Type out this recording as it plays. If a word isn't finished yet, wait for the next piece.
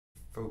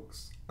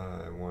Folks,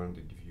 I wanted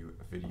to give you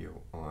a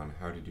video on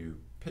how to do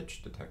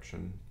pitch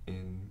detection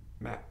in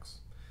Max.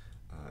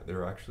 There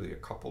are actually a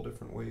couple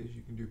different ways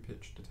you can do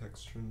pitch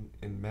detection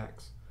in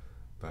Max,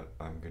 but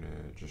I'm going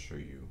to just show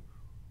you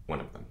one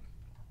of them.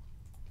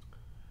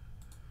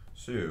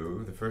 So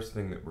the first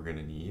thing that we're going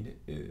to need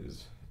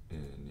is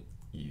an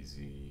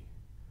easy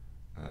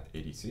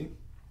ADC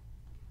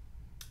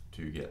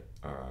to get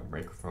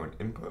microphone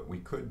input. We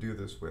could do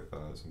this with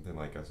something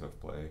like SF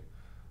Play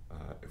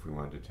if we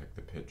want to detect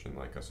the pitch in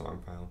like a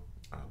song file,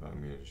 but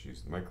I'm going to just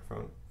use the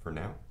microphone for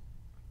now.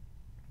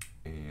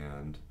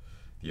 And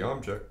the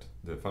object,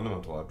 the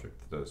fundamental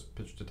object that does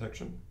pitch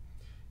detection,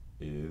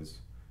 is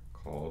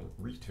called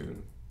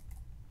retune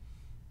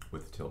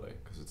with tilde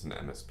because it's an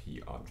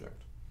MSP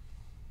object.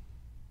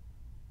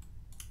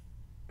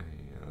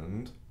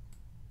 And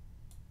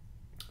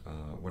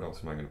what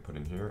else am I going to put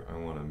in here? I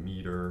want a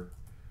meter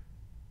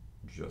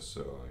just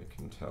so I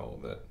can tell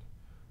that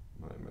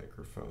my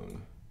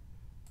microphone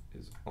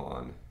is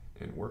on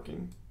and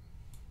working.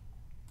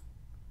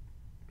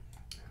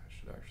 I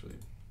should actually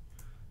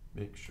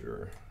make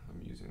sure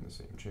I'm using the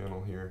same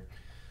channel here.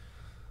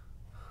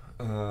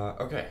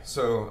 Okay,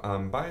 so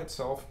by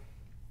itself,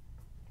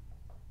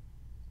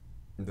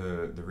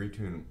 the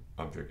retune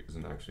object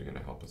isn't actually going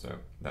to help us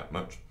out that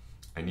much.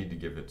 I need to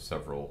give it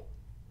several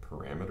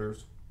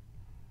parameters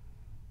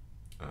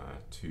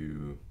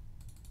to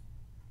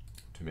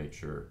make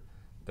sure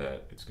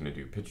that it's going to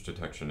do pitch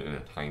detection in a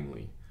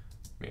timely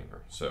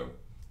manner. So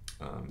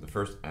the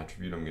first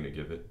attribute I'm going to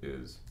give it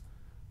is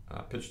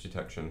pitch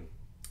detection,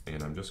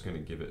 and I'm just going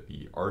to give it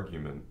the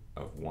argument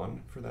of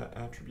 1 for that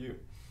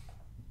attribute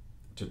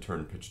to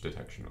turn pitch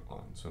detection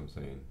on. So I'm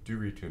saying do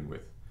retune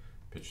with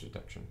pitch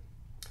detection,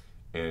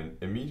 and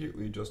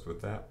immediately just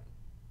with that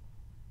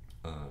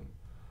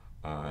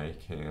I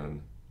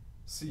can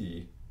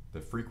see the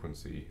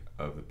frequency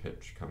of the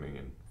pitch coming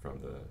in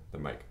from the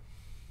mic.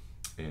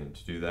 And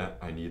to do that,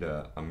 I'm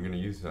going to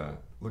use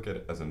look at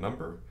it as a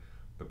number,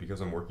 but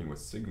because I'm working with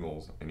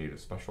signals, I need a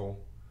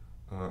special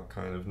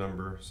kind of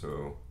number.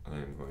 So I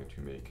am going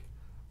to make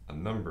a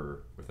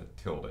number with a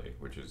tilde,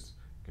 which is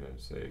going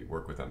to say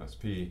work with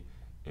MSP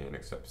and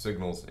accept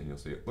signals. And you'll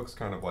see it looks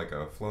kind of like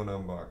a flow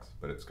num box,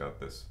 but it's got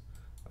this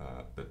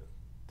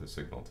the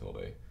signal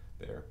tilde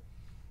there.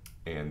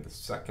 And the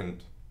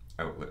second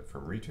outlet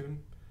from retune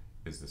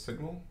is the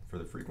signal for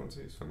the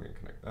frequency. So I'm going to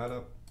connect that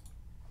up.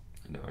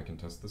 And now I can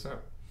test this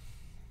out.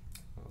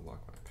 I'll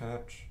lock my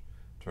patch,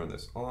 turn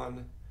this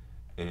on,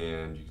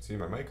 and you can see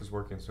my mic is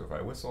working. So if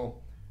I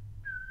whistle,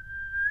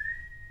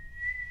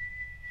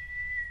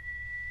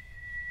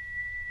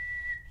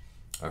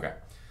 okay.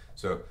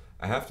 So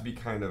I have to be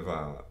kind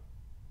of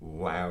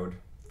loud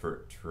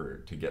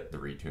to get the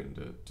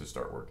retune to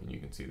start working. You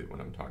can see that when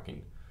I'm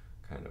talking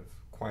kind of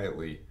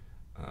quietly,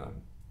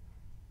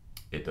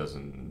 it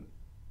doesn't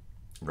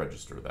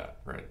register that,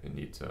 right? It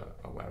needs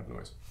a loud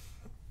noise.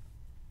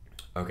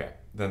 Okay,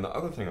 then the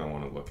other thing I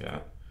want to look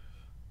at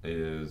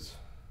is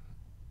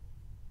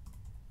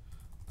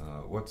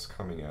what's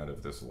coming out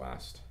of this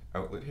last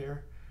outlet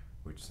here,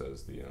 which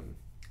says the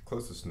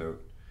closest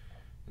note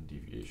and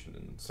deviation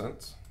in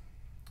cents.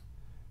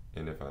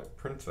 And if I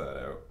print that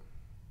out,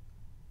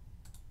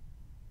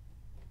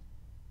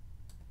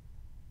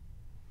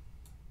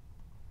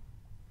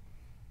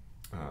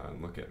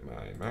 and look at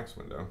my Max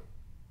window,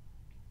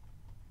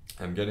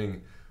 I'm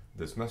getting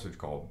this message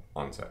called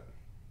Onset.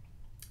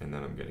 And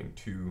then I'm getting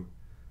 2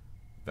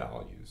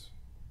 values.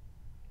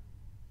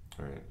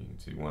 All right, you can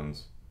see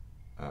one's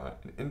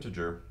an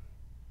integer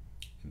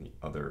and the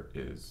other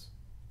is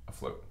a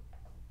float.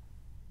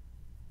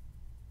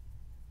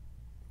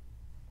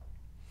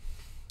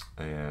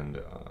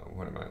 And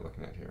what am I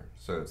looking at here?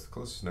 So it's the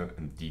closest note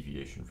and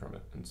deviation from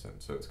it in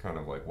cents. So it's kind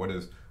of like what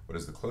is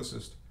the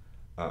closest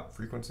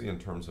frequency in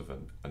terms of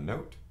a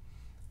note,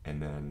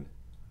 and then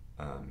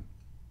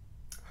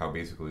how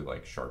basically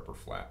like sharp or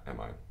flat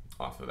am I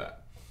off of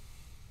that.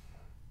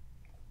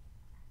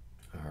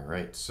 All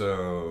right,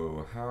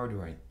 so how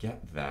do I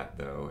get that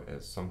though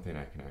as something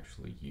I can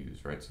actually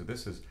use, right? So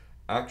this is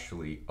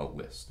actually a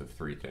list of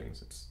 3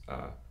 things. It's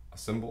a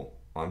symbol,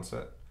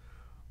 onset,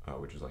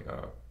 which is like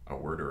a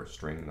word or a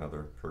string in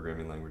other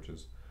programming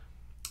languages.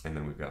 And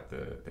then we've got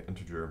the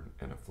integer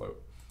and a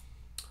float.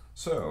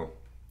 So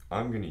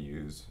I'm going to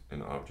use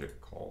an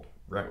object called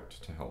route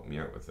to help me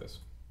out with this.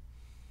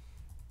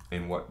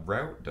 And what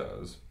route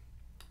does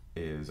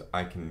is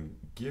I can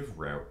give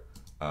route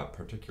a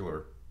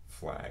particular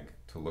flag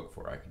to look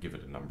for. I could give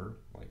it a number,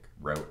 like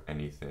route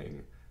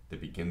anything that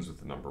begins with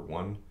the number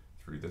 1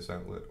 through this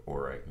outlet,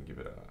 or I can give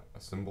it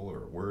a symbol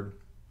or a word.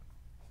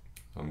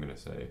 So I'm going to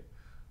say,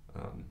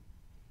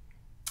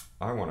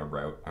 I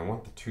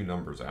want the 2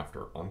 numbers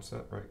after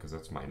onset, right? Because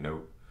that's my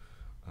note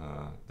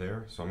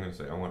there. So I'm going to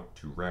say I want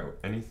to route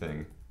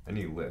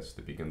any list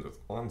that begins with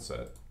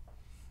onset,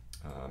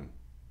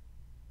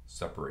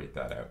 separate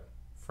that out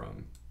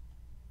from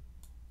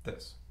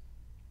this.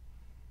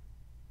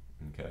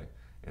 Okay.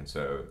 And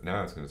so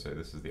now it's going to say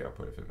this is the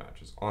output if it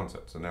matches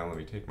onset. So now let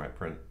me take my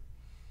print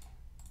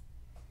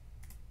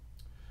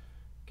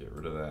get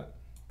rid of that,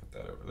 put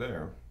that over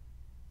there.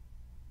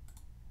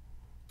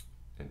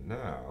 And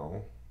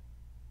now,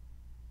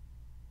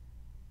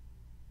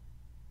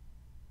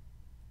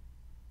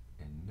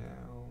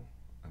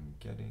 I'm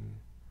getting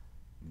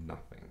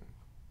nothing.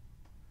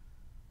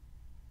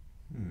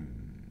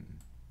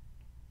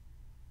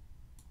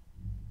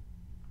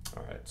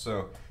 All right,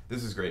 so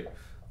this is great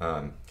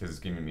because it's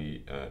giving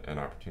me an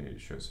opportunity to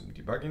show some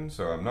debugging.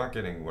 So I'm not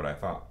getting what I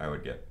thought I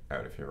would get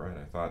out of here, right?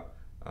 I thought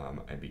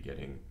I'd be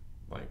getting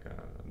like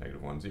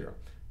 -1, 0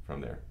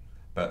 from there.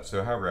 But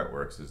so how route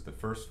works is the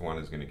first one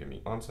is going to give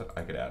me onset.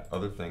 I could add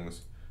other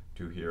things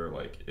to here,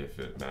 like if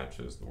it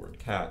matches the word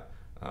cat,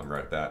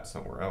 write that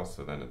somewhere else.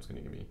 So then it's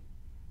going to give me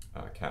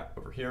cat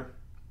over here,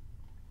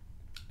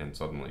 and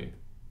suddenly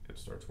it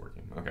starts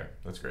working. Okay,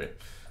 that's great.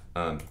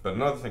 But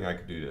another thing I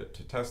could do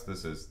to test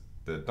this is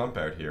the dump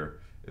out here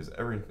is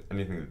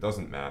anything that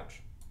doesn't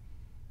match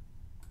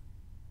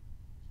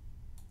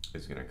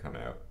is going to come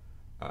out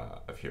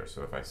of here.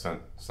 So if I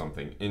sent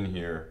something in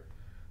here,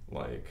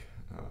 like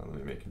let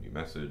me make a new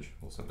message,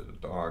 we'll send it a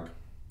dog.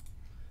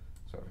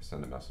 So if I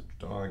send a message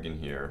dog in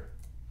here,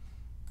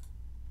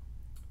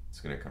 it's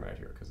going to come out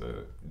here because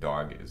a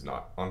dog is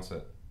not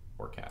onset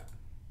or cat.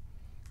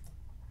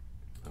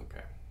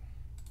 Okay.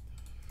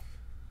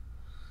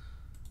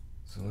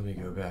 So let me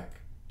go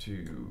back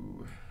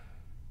to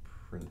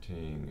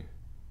printing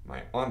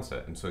my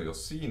onset. And so you'll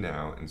see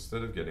now,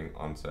 instead of getting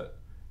onset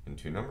in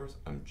 2 numbers,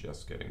 I'm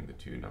just getting the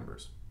 2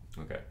 numbers.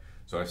 Okay,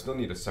 so I still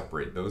need to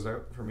separate those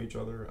out from each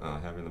other.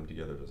 Having them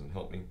together doesn't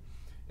help me.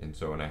 And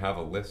so when I have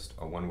a list,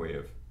 one way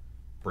of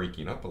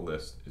breaking up a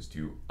list is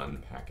to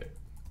unpack it.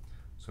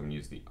 So I'm going to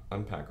use the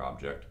unpack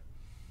object.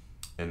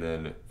 And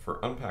then for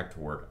unpack to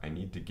work, I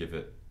need to give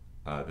it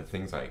the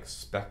things I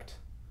expect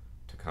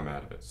to come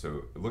out of it.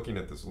 So looking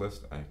at this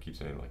list, I keep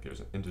saying like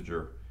there's an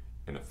integer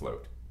and a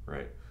float,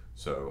 right?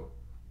 So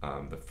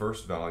the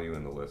first value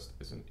in the list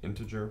is an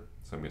integer,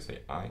 so I'm going to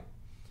say I.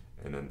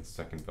 And then the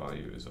second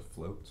value is a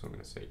float, so I'm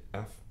going to say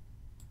F.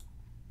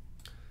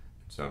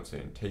 So I'm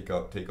saying take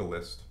a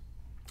list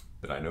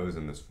that I know is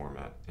in this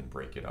format and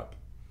break it up.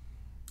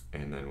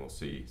 And then we'll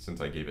see,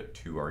 since I gave it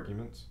 2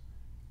 arguments,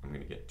 I'm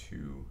going to get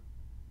 2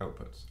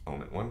 outputs,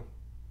 element 1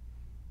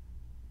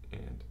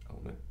 and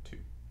element 2.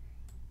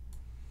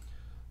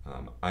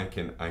 I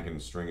can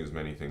string as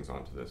many things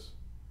onto this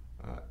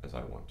as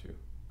I want to,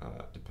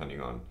 depending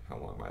on how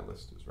long my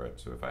list is, right?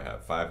 So if I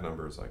have 5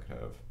 numbers, I could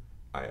have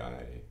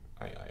I.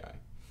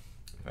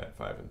 If I had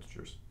 5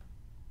 integers.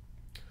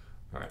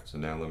 All right, so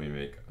now let me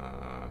make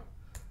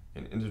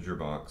an integer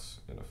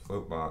box and a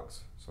float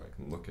box so I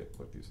can look at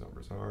what these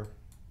numbers are.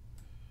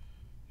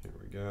 Here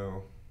we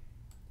go.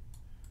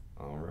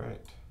 All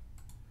right.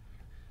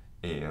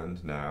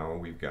 And now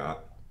we've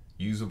got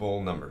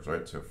usable numbers,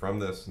 right? So from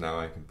this, now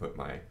I can put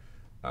my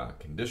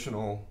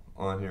conditional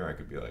on here. I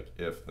could be like,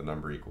 if the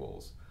number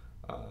equals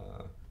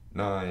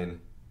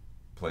 9,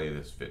 play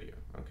this video,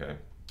 okay?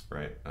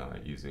 Right,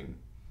 using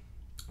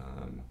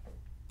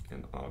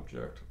an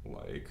object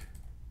like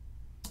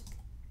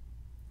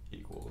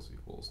equals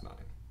 9.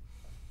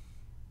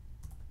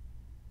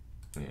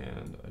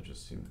 And I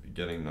just seem to be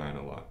getting 9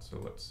 a lot, so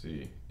let's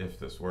see if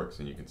this works.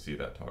 And you can see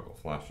that toggle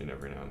flashing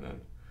every now and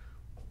then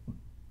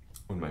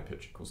when my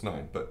pitch equals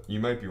 9. But you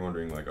might be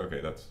wondering, like,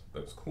 okay,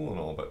 that's cool and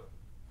all, but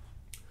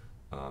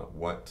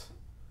what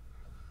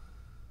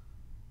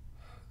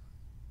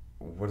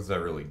does that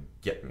really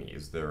get me?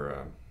 Is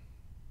there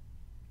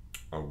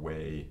a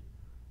way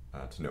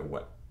to know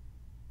what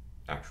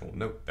actual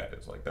note that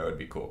is? Like, that would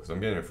be cool, because I'm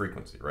getting a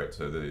frequency, right?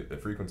 So the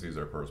frequencies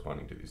are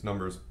corresponding to these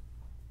numbers.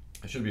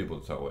 I should be able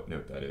to tell what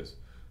note that is.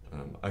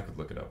 I could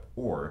look it up,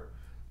 or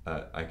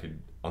I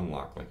could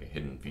unlock like a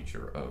hidden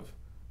feature of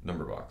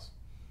number box.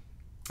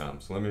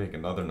 So let me make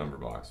another number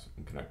box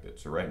and connect it.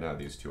 So right now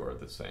these two are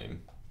the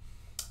same,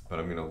 but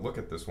I'm going to look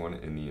at this one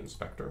in the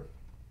inspector.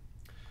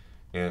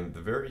 And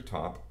the very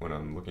top, when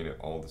I'm looking at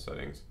all the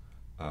settings,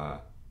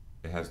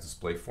 it has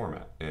display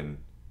format, and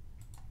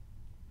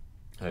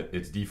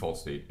its default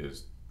state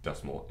is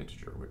decimal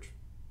integer, which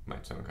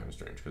might sound kind of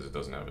strange because it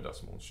doesn't have a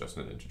decimal, it's just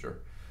an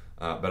integer.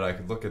 But I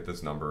could look at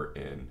this number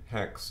in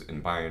hex, in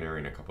binary,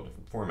 in a couple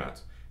different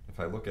formats. If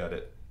I look at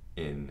it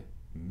in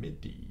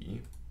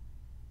MIDI,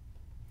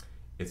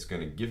 it's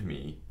going to give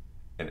me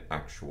an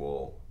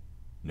actual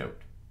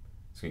note.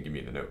 It's going to give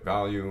me the note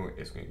value,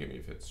 it's going to give me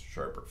if it's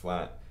sharp or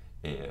flat,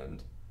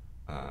 and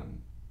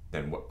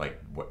then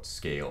what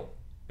scale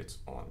it's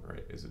on,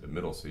 right? Is it a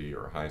middle C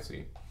or a high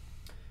C?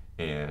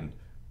 And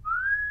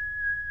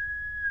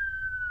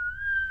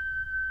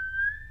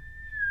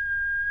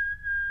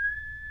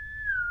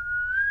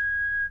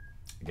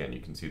again, you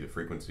can see the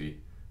frequency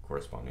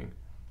corresponding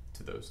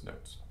to those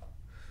notes.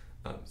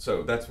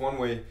 So that's one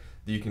way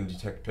that you can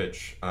detect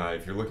pitch.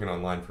 If you're looking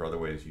online for other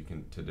ways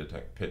to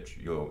detect pitch,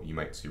 you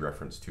might see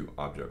reference to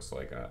objects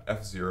like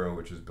F0,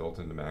 which is built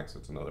into Max.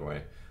 That's another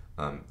way.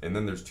 And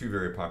then there's 2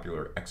 very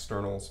popular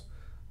externals,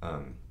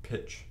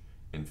 pitch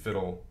and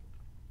fiddle.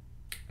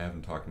 I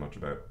haven't talked much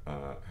about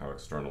how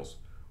externals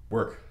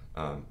work.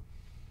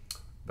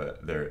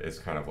 but there is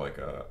kind of like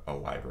a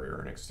library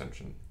or an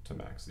extension to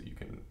Max that you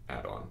can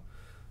add on.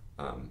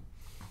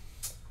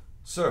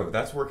 So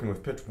that's working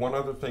with pitch. One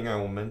other thing I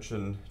will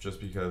mention, just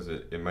because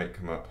it might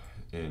come up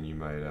and you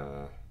might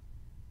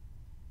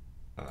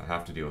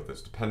have to deal with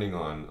this, depending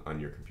on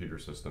your computer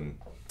system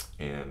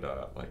and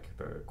like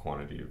the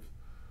quantity of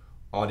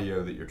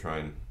audio that you're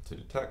trying to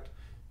detect,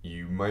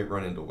 you might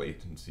run into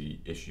latency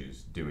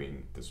issues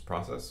doing this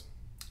process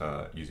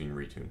using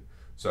Retune.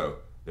 So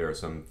there are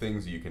some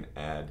things you can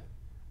add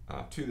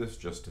to this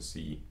just to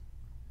see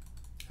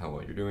how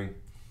well you're doing.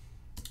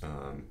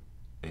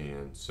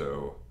 And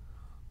so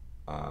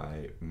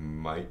I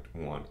might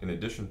want, in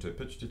addition to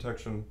pitch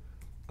detection,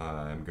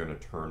 I'm going to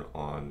turn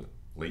on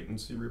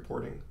latency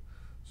reporting.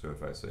 So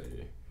if I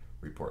say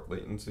report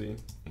latency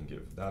and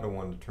give that a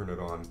 1 to turn it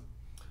on,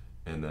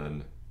 and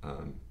then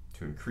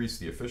to increase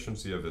the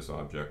efficiency of this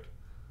object,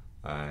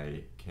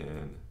 I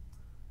can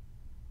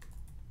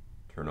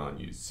turn on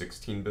use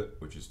 16-bit,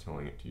 which is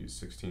telling it to use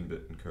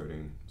 16-bit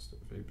encoding instead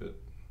of 8-bit.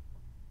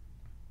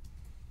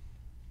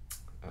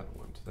 Add a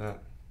 1 to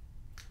that.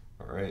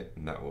 All right,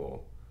 and that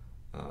will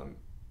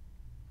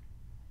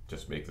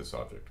just make this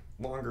object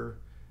longer.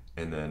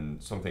 And then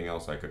something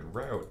else I could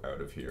route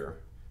out of here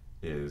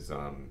is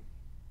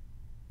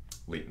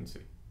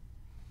latency.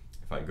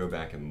 If I go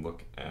back and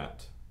look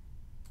at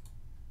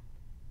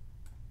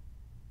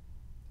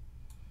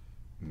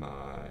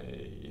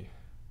my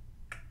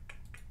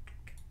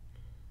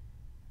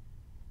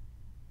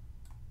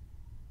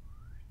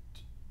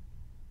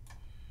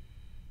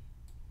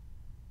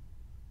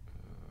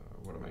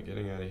what am I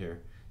getting out of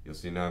here? You'll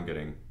see now I'm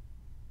getting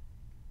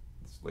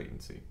this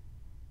latency.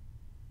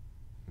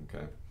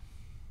 Okay.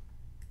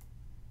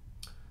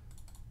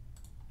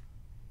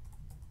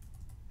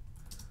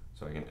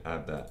 So I can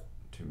add that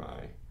to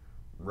my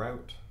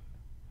route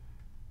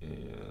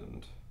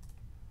and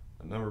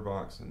a number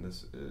box, and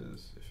this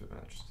is if it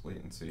matches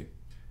latency.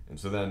 And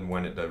so then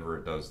whenever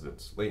it does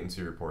its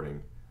latency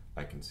reporting,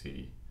 I can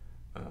see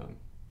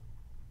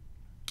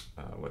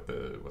what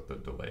the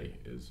delay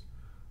is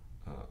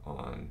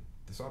on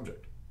this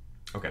object.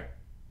 Okay,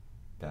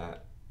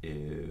 that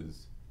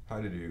is how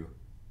to do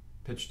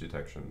pitch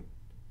detection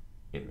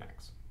in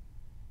Max.